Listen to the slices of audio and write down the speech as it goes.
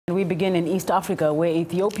We begin in East Africa, where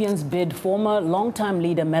Ethiopians bid former longtime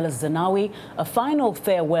leader Meles Zenawi a final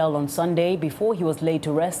farewell on Sunday before he was laid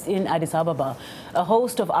to rest in Addis Ababa. A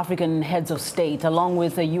host of African heads of state, along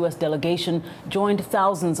with a U.S. delegation, joined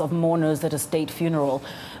thousands of mourners at a state funeral.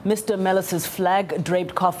 Mr. Meles's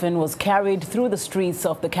flag-draped coffin was carried through the streets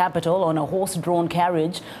of the capital on a horse-drawn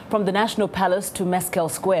carriage from the National Palace to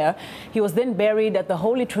Meskel Square. He was then buried at the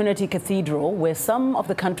Holy Trinity Cathedral, where some of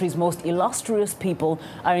the country's most illustrious people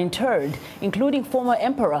are interred, including former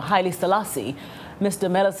Emperor Haile Selassie.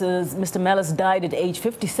 Mr. Meles died at age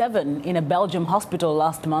 57 in a Belgium hospital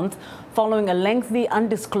last month following a lengthy,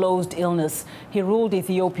 undisclosed illness. He ruled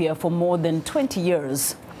Ethiopia for more than 20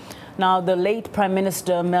 years. Now, the late Prime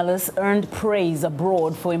Minister Meles earned praise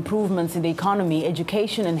abroad for improvements in the economy,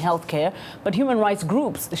 education and healthcare, but human rights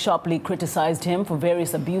groups sharply criticized him for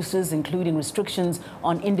various abuses, including restrictions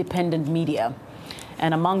on independent media.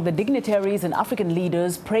 And among the dignitaries and African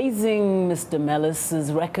leaders praising Mr.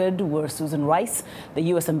 Meles's record were Susan Rice, the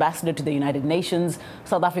U.S. ambassador to the United Nations,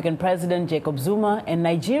 South African President Jacob Zuma, and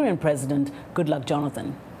Nigerian President Goodluck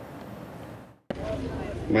Jonathan.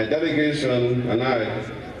 My delegation and I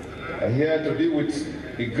are here to be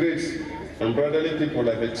with the great and brotherly people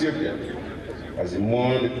of Ethiopia as we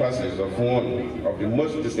mourn the passage of one of the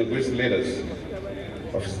most distinguished leaders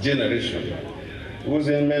of his generation, whose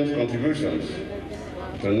immense contributions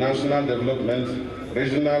to national development,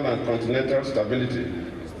 regional and continental stability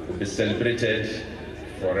will be celebrated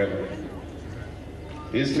forever.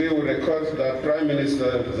 History will record that Prime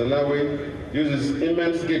Minister Zenawi uses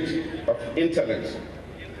immense gift of intellect,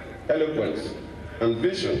 eloquence, and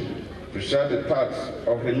vision to chart the path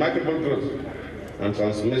of remarkable growth and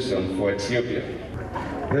transformation for Ethiopia.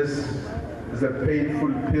 This is a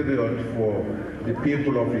painful period for the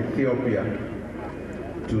people of Ethiopia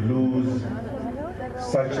to lose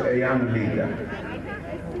such a young leader,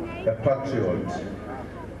 a patriot,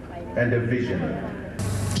 and a visionary.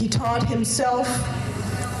 He taught himself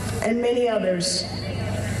and many others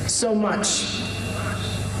so much.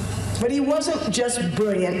 But he wasn't just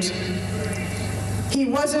brilliant. He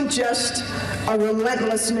wasn't just a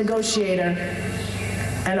relentless negotiator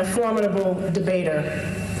and a formidable debater.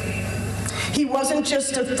 He wasn't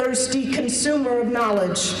just a thirsty consumer of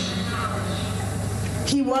knowledge.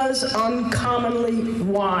 He was uncommonly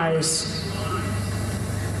wise,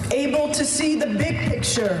 able to see the big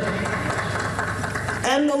picture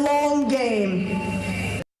and the long game.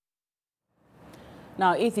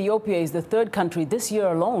 Now, Ethiopia is the third country this year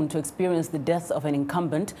alone to experience the death of an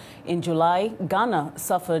incumbent. In July, Ghana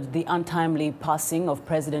suffered the untimely passing of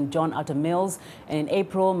President John Atta Mills, and in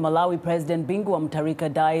April, Malawi President Bingu wa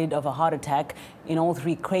Mutharika died of a heart attack. In all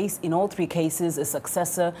three cases, a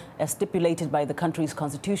successor, as stipulated by the country's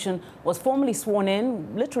constitution, was formally sworn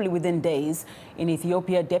in literally within days. In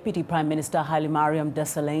Ethiopia, Deputy Prime Minister Haile Mariam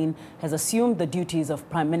Desalegn has assumed the duties of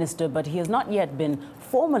Prime Minister, but he has not yet been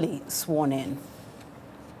formally sworn in.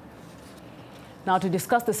 Now, to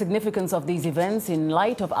discuss the significance of these events in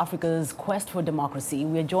light of Africa's quest for democracy,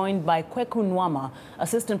 we are joined by Kwaku Nuamah,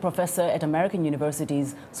 Assistant Professor at American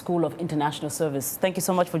University's School of International Service. Thank you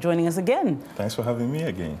so much for joining us again. Thanks for having me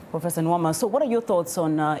again. Professor Nuamah, so what are your thoughts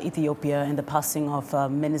on Ethiopia and the passing of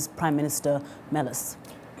Prime Minister Meles?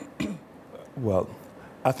 Well,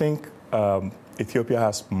 I think Ethiopia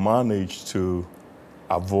has managed to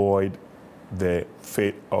avoid the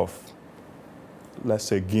fate of, let's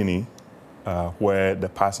say, Guinea, where the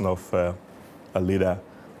passing of a leader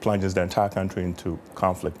plunges the entire country into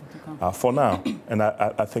conflict for now. And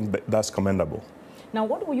I think that's commendable. Now,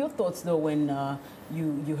 what were your thoughts, though, when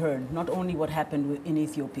you heard not only what happened in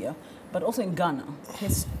Ethiopia, but also in Ghana?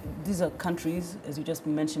 These are countries, as you just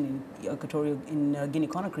mentioned, in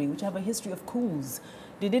Guinea-Conakry, which have a history of coups.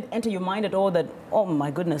 Did it enter your mind at all that, oh my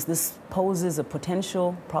goodness, this poses a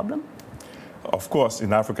potential problem? Of course,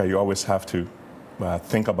 in Africa, you always have to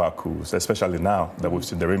think about coups, especially now that we've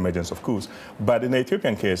seen the emergence of coups. But in the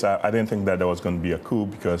Ethiopian case, I didn't think that there was going to be a coup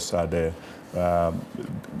because the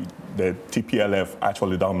TPLF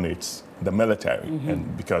actually dominates the military,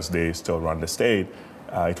 and because they still run the state,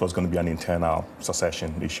 it was going to be an internal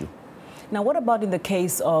succession issue. Now, what about in the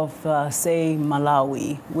case of, say,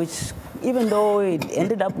 Malawi, which, even though it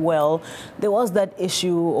ended up well, there was that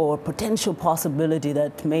issue or potential possibility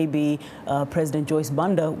that maybe President Joyce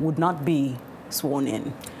Banda would not be sworn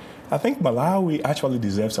in? I think Malawi actually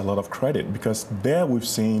deserves a lot of credit because there we've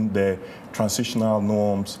seen the transitional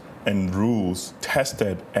norms and rules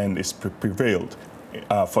tested and it's prevailed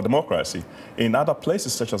for democracy. In other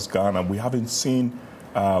places such as Ghana, we haven't seen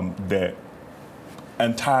the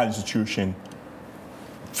entire institution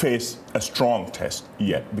face a strong test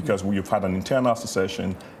yet, because we've had an internal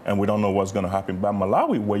secession and we don't know what's going to happen. But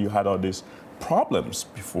Malawi, where you had all these problems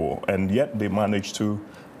before, and yet they managed to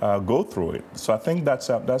go through it. So I think that's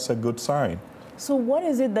a good sign. So what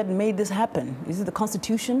is it that made this happen? Is it the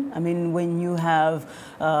Constitution? I mean, when you have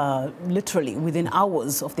literally within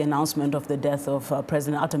hours of the announcement of the death of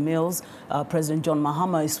President Atta Mills, President John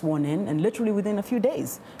Mahama is sworn in, and literally within a few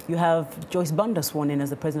days, you have Joyce Banda sworn in as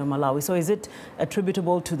the president of Malawi. So is it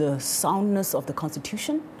attributable to the soundness of the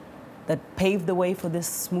Constitution that paved the way for this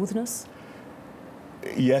smoothness?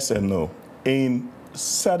 Yes and no. In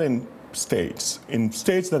certain states, in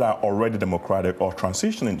states that are already democratic or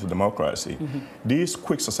transitioning to democracy, these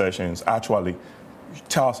quick secessions actually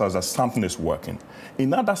tells us that something is working.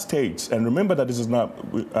 In other states, and remember that this is not,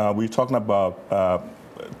 we're talking about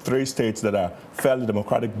 3 states that are fairly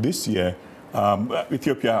democratic this year.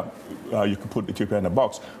 Ethiopia, you could put Ethiopia in a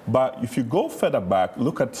box. But if you go further back,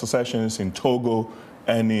 look at secessions in Togo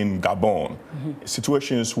and in Gabon,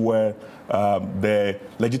 situations where the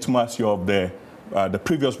legitimacy of the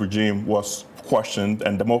previous regime was questioned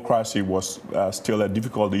and democracy was still a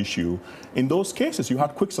difficult issue. In those cases, you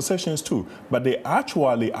had quick secessions too, but they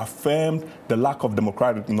actually affirmed the lack of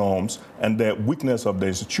democratic norms and the weakness of the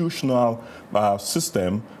institutional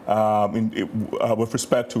system with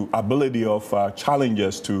respect to ability of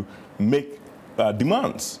challengers to make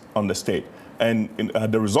demands on the state. And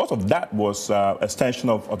the result of that was extension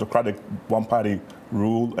of autocratic one-party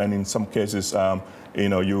rule, and in some cases,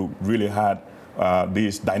 you really had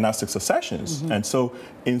these dynastic secessions. And so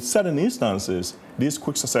in certain instances, these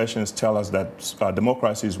quick secessions tell us that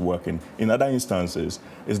democracy is working. In other instances,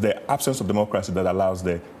 it's the absence of democracy that allows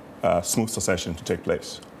the smooth secession to take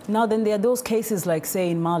place. Now then, there are those cases like,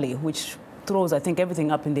 say, in Mali, which throws, I think,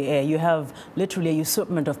 everything up in the air. You have literally a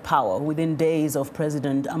usurpment of power within days of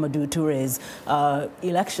President Amadou Touré's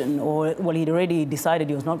election, or, well, he'd already decided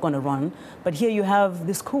he was not going to run. But here you have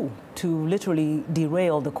this coup to literally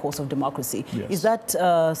derail the course of democracy. Yes. Is that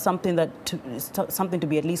something to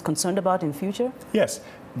be at least concerned about in future? Yes.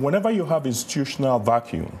 Whenever you have institutional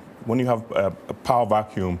vacuum, when you have a power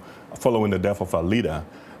vacuum following the death of a leader,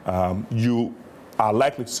 you are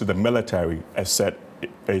likely to see the military assert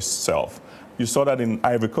itself. You saw that in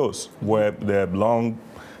Ivory Coast, where the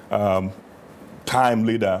time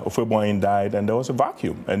leader, Ofeboyin, died, and there was a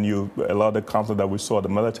vacuum. And a lot of the conflict that we saw, the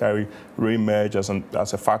military re-emerge as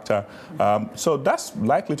a factor. So that's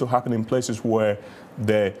likely to happen in places where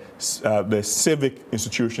the civic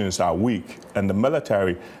institutions are weak, and the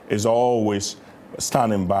military is always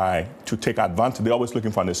standing by to take advantage. They're always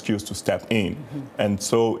looking for an excuse to step in. And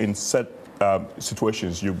so in set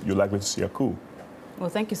situations, you're likely to see a coup. Well,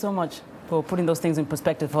 thank you so much for putting those things in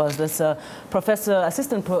perspective for us. That's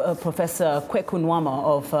Assistant Professor Kwaku Nuamah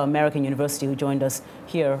of American University, who joined us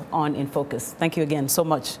here on In Focus. Thank you again so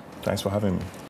much. Thanks for having me.